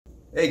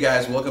Hey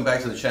guys, welcome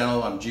back to the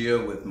channel. I'm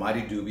Gio with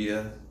Mighty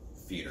Dubia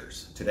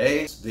Feeders.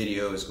 Today's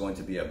video is going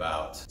to be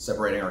about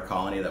separating our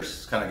colony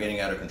that's kind of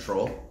getting out of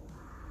control.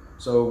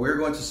 So we're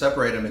going to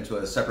separate them into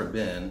a separate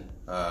bin,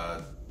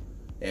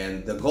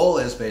 and the goal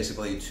is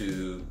basically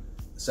to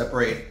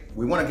separate.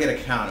 We want to get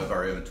a count of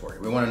our inventory.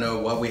 We want to know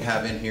what we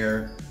have in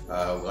here.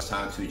 It's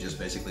time to just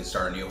basically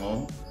start a new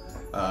home,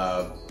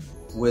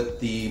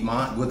 with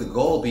the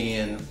goal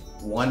being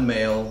 1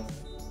 male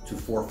to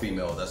 4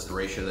 female. That's the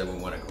ratio that we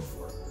want to go for.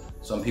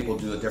 Some people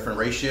do a different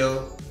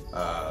ratio.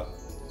 I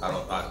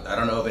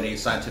don't know of any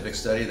scientific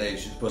study that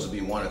it's supposed to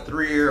be 1 to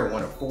 3 or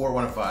 1 to 4,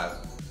 1 to 5.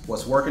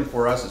 What's working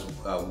for us is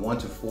 1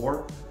 to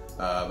 4.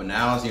 But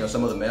now,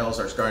 some of the males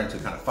are starting to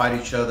kind of fight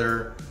each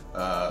other.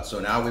 So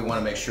now we want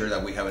to make sure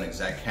that we have an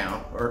exact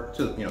count, or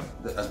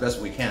as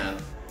best we can,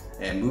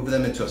 and move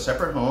them into a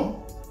separate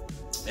home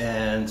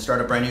and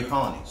start a brand new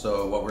colony.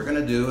 So what we're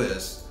going to do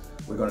is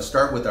we're going to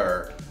start with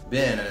our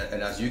bin,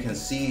 and as you can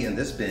see in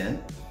this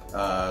bin,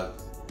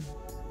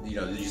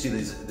 you see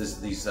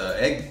these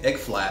egg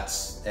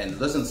flats, and it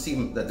doesn't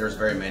seem that there's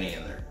very many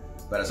in there.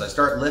 But as I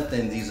start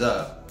lifting these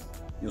up,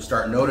 you'll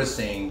start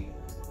noticing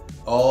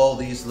all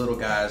these little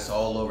guys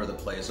all over the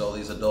place. All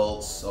these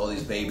adults, all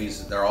these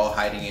babies, they're all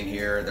hiding in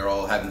here. They're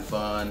all having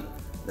fun.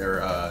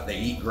 They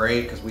eat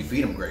great because we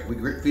feed them great. We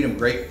feed them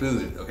great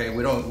food. Okay,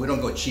 we don't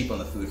go cheap on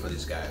the food for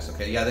these guys.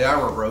 Okay, yeah, they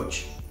are a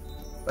roach,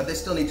 but they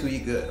still need to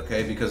eat good.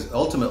 Okay, because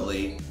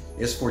ultimately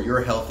it's for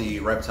your healthy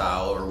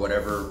reptile or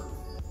whatever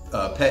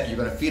pet you're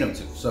going to feed them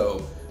to.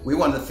 So we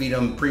want to feed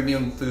them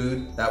premium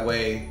food. That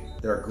way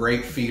they're a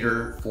great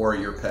feeder for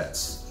your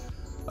pets.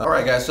 All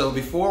right guys, so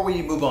before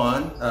we move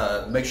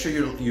on, make sure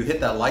you hit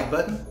that like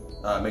button.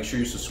 Make sure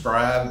you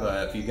subscribe.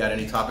 If you got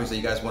any topics that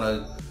you guys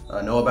want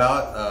to know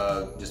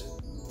about, just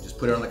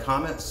put it in the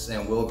comments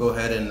and we'll go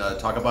ahead and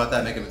talk about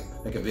that,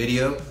 make a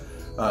video.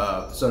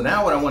 So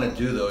now what I want to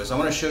do though is I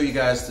want to show you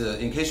guys,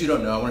 in case you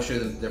don't know, I want to show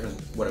you the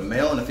difference what a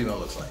male and a female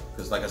looks like.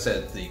 Because like I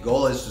said, the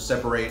goal is to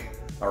separate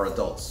our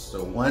adults.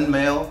 So 1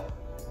 male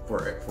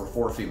for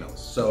 4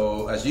 females.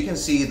 So as you can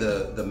see,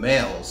 the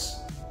males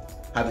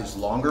have these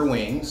longer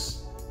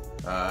wings.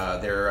 They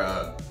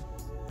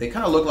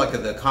kind of look like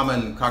the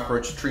common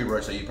cockroach, tree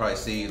roach that you probably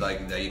see,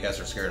 like that you guys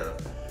are scared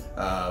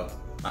of.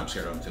 I'm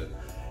scared of them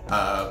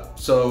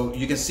too. So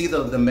you can see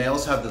the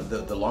males have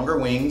the longer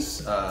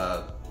wings.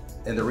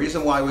 And the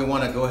reason why we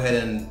want to go ahead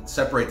and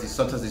separate these,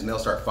 sometimes these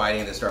males start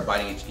fighting, they start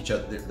biting each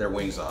other, their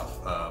wings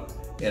off.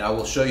 And I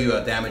will show you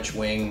a damaged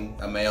wing,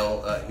 a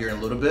male, here in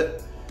a little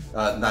bit.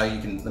 Now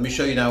let me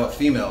show you now a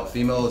female.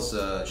 Female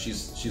is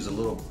she's a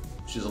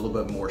little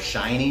bit more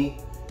shiny.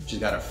 She's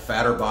got a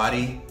fatter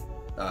body,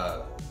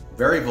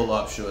 very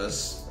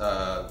voluptuous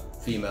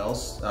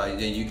females.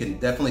 You can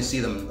definitely see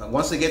them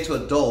once they get to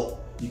adult.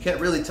 You can't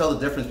really tell the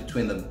difference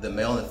between the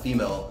male and the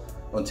female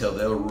until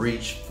they'll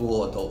reach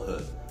full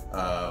adulthood.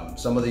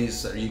 Some of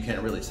these you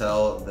can't really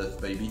tell,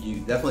 but you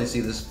definitely see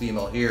this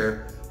female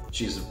here.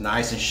 She's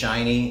nice and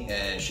shiny,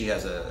 and she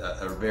has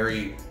a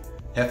very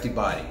hefty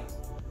body.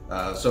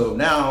 So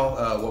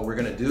now what we're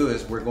going to do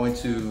is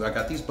I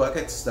got these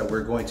buckets that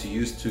we're going to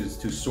use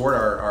to sort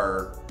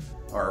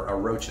our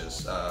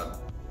roaches.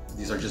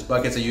 These are just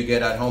buckets that you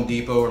get at Home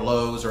Depot or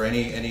Lowe's or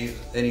any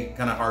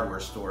kind of hardware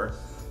store.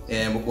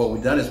 And what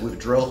we've done is we've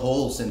drilled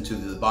holes into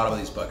the bottom of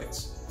these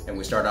buckets, and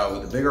we start out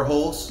with the bigger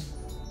holes,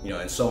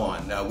 and so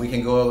on. Now we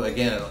can go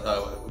again.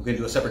 We're going to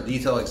do a separate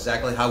detail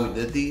exactly how we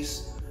did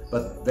these,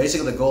 but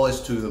basically the goal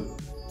is to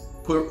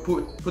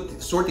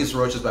sort these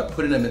roaches by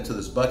putting them into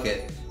this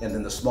bucket, and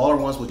then the smaller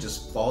ones will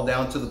just fall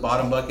down to the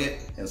bottom bucket,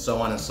 and so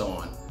on and so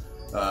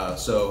on.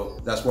 So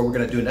that's what we're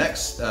going to do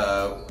next.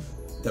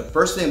 The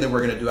first thing that we're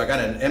going to do, I got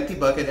an empty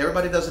bucket.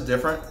 Everybody does it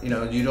different.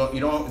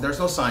 There's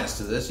no science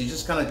to this. You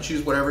just kind of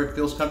choose whatever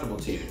feels comfortable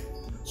to you.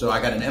 So I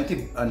got an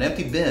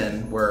empty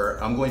bin where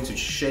I'm going to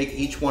shake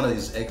each one of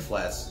these egg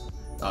flats,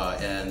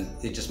 and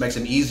it just makes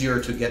them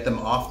easier to get them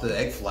off the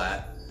egg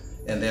flat.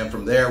 And then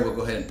from there, we'll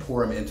go ahead and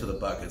pour them into the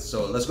buckets.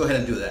 So let's go ahead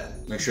and do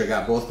that. Make sure I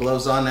got both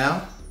gloves on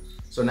now.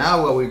 So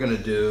now what we're going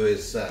to do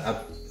is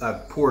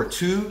I pour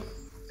 2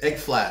 egg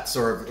flats,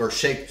 or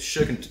shaken,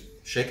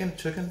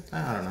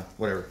 I don't know,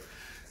 whatever.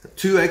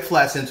 2 egg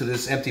flats into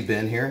this empty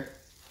bin here.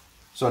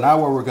 So now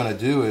what we're going to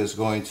do is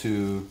going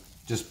to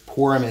just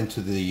pour them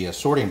into the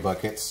sorting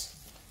buckets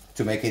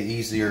to make it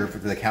easier for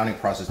the counting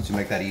process, to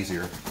make that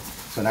easier.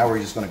 So now we're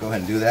just going to go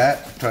ahead and do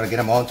that. Try to get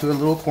them all into a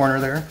little corner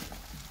there.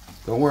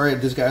 Don't worry,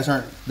 these guys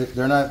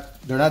they're not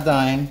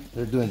dying.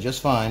 They're doing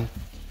just fine.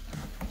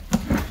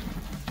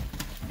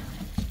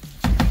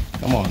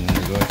 Come on,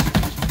 there you go.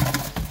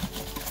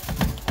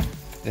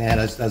 And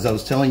as I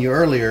was telling you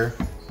earlier,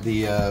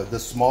 the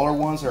smaller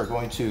ones are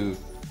going to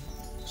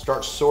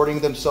start sorting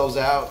themselves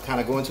out,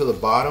 kind of going to the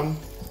bottom,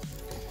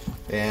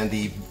 and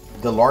the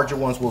larger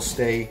ones will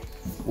stay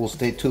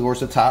towards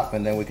the top,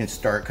 and then we can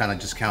start kind of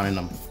just counting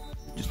them,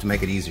 just to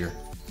make it easier.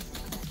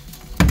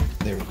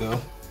 There we go.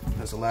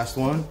 That's the last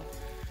one.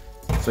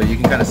 So you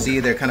can kind of see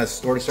they're kind of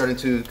starting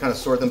to kind of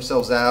sort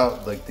themselves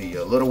out. Like the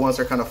little ones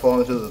are kind of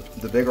falling into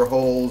the bigger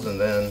holes, and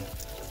then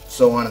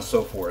so on and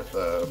so forth.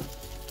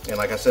 And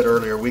like I said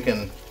earlier, we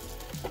can,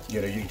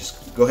 you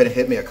just go ahead and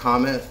hit me a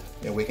comment,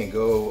 and we can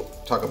go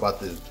talk about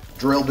the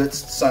drill bits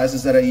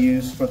sizes that I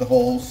use for the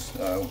holes.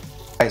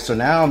 Alright, so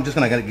now I'm just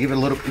gonna give it a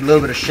little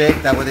bit of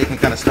shake. That way they can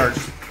kind of start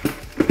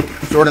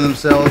sorting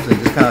themselves and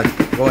just kind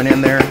of going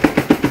in there.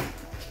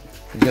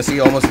 You can see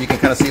almost, you can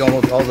kind of see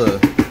almost all the,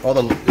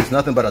 there's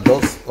nothing but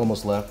adults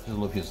almost left. There's a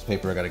little piece of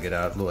paper I gotta get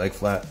out, a little egg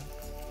flat.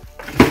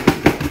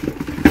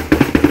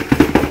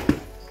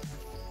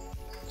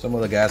 Some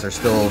of the guys are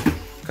still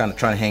kind of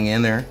trying to hang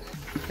in there.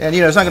 And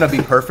it's not gonna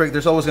be perfect.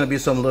 There's always gonna be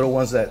some little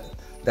ones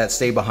that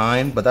stay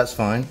behind, but that's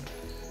fine.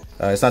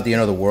 It's not the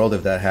end of the world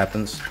if that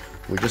happens.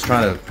 We're just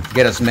trying to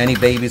get as many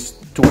babies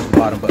towards the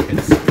bottom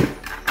buckets.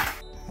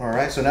 All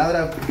right, so now that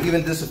I've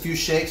given this a few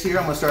shakes here,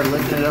 I'm gonna start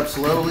lifting it up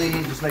slowly.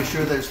 Just make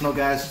sure there's no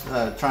guys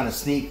trying to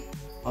sneak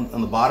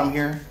on the bottom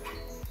here.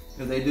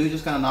 If they do,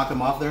 just kind of knock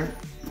them off there.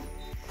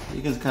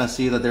 You can kind of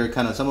see that they're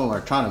some of them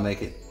are trying to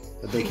make it,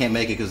 but they can't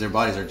make it because their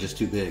bodies are just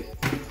too big.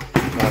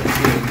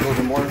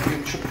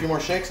 A few more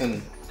shakes,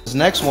 and this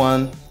next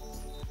one,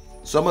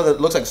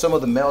 looks like some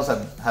of the males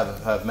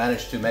have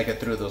managed to make it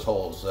through those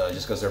holes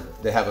just because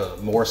they have a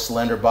more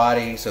slender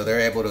body, so they're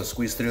able to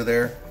squeeze through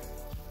there.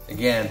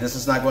 Again, this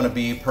is not going to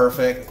be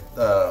perfect.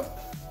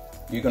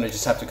 You're going to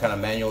just have to kind of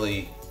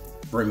manually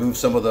remove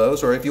some of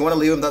those, or if you want to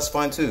leave them, that's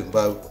fine too.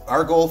 But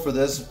our goal for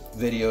this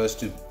video is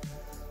to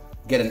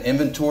get an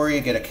inventory,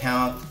 get a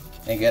count,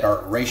 and get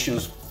our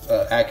ratios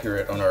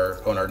accurate on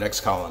our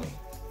next colony.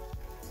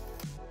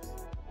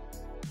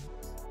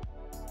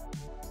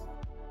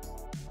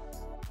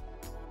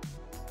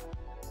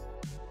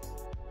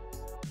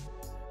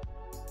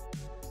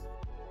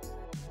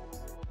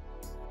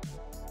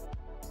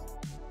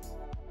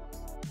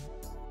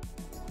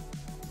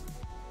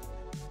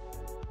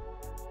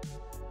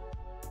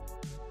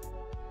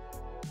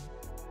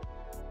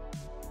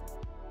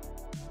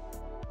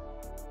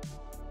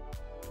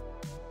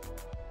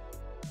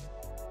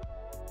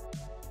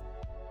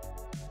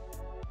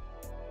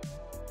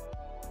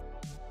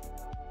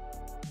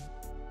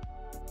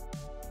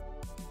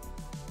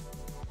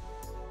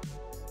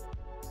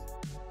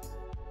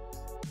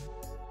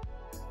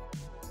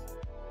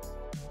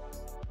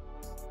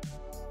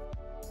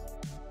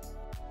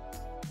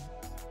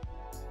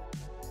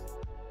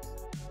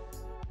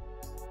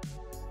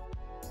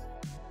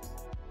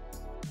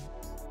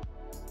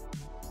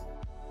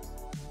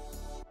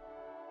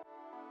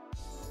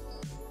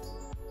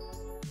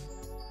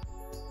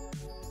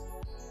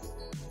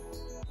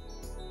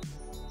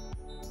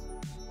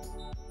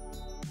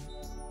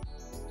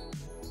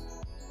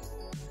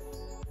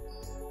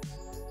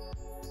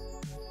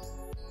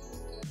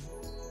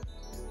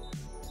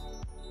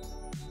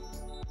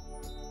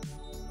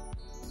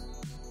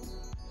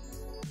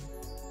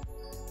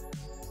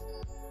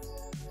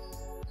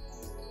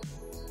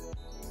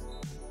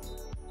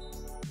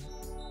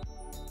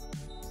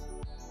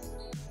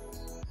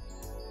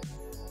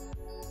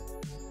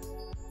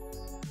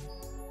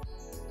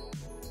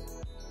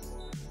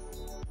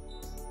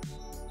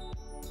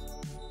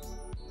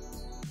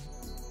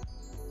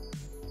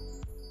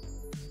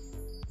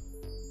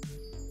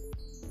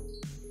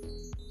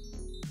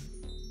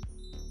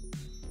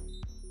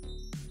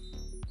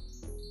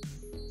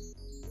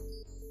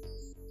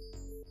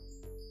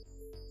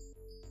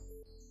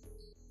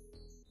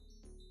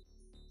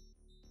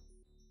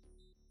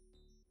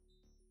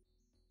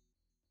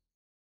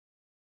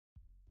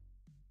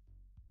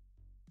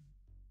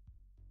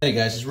 Hey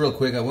guys, just real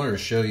quick, I wanted to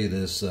show you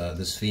this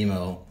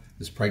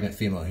this pregnant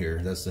female here.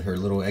 That's her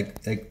little egg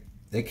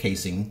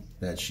casing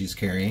that she's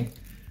carrying.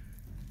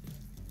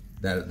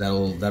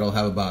 That'll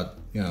have about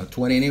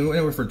 20,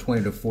 anywhere from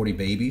 20 to 40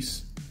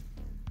 babies.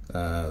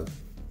 But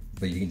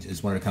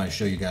just wanted to kind of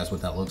show you guys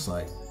what that looks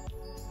like.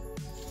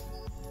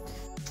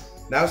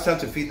 Now it's time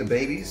to feed the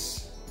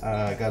babies.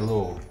 I got a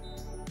little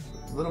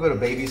bit of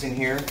babies in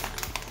here,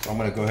 so I'm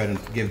gonna go ahead and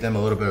give them a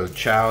little bit of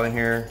chow in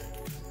here.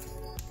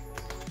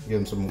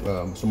 Give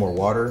them some more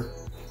water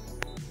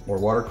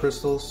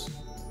crystals.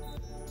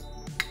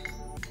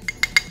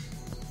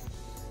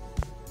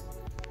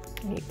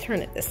 You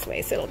turn it this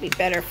way so it'll be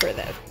better for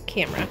the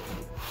camera.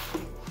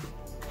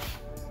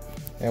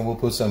 And we'll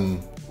put some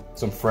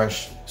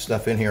fresh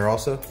stuff in here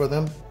also for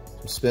them.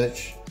 Some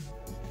spinach,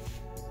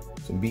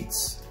 some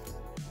beets.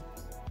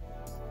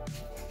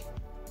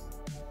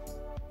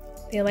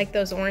 They like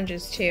those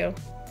oranges too.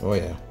 Oh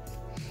yeah.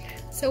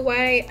 So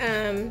why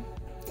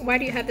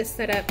do you have this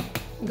set up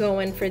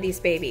going for these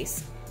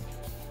babies?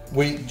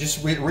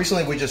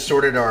 Recently we just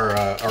sorted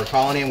our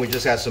colony, and we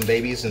just got some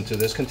babies into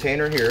this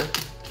container here,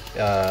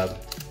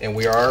 and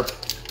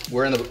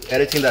we're in the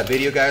editing that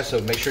video, guys. So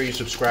make sure you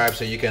subscribe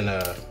so you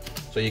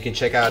can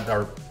check out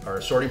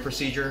our sorting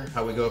procedure,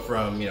 how we go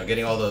from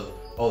getting all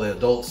the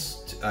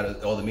adults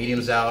out, all the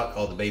mediums out,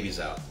 all the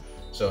babies out.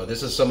 So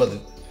this is some of the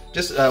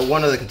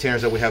one of the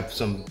containers that we have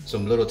some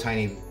little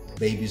tiny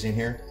babies in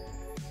here,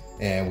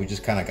 and we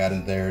just kind of got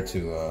in there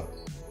to.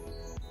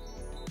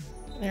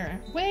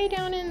 They're way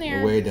down in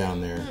there. Way down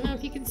there. I don't know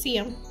if you can see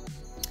them.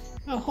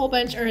 A whole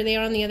bunch. Or are they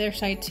on the other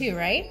side too,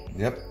 right?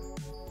 Yep.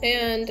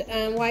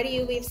 And why do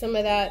you leave some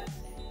of that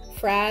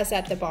frass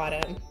at the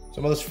bottom?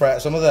 Some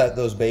of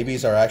those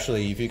babies are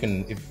actually, if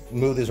you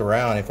move these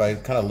around, if I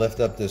kind of lift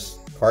up this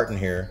carton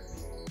here,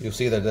 you'll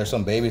see that there's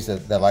some babies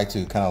that like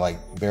to kind of like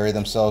bury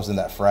themselves in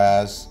that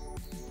frass.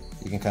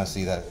 You can kind of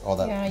see that, all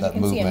that, that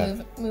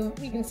movement.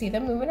 You can see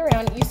them moving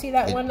around. You see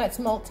that one that's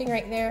molting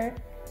right there?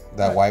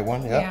 That white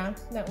one, yeah. Yeah,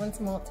 that one's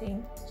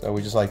molting. So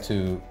we just like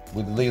to,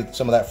 we leave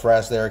some of that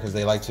frass there because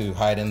they like to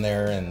hide in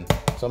there, and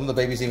some of the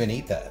babies even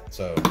eat that,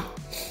 so.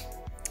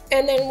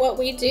 And then what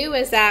we do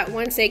is that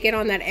once they get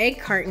on that egg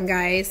carton,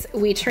 guys,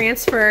 we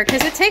transfer,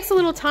 because it takes a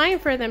little time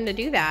for them to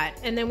do that.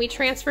 And then we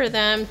transfer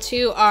them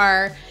to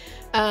our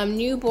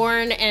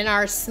newborn and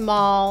our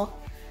small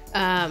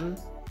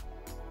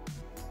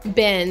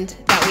bin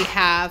that we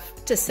have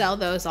to sell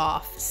those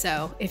off.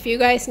 So if you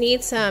guys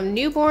need some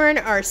newborn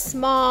or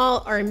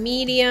small or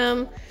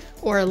medium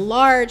or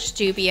large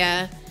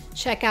dubia,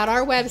 check out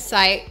our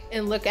website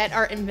and look at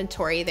our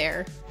inventory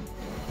there.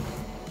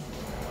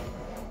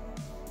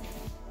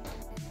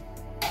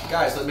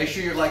 Guys, make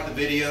sure you like the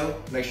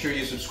video. Make sure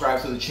you subscribe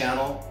to the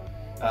channel.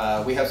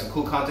 We have some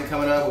cool content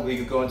coming up. We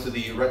could go into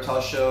the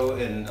reptile show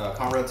in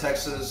Conroe,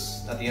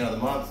 Texas at the end of the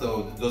month.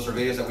 So those are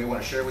videos that we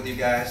want to share with you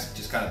guys.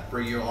 Just kind of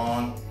bring you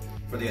along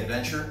for the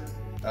adventure.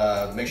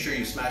 Make sure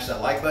you smash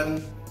that like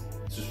button,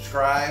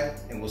 subscribe,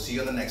 and we'll see you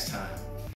on the next time.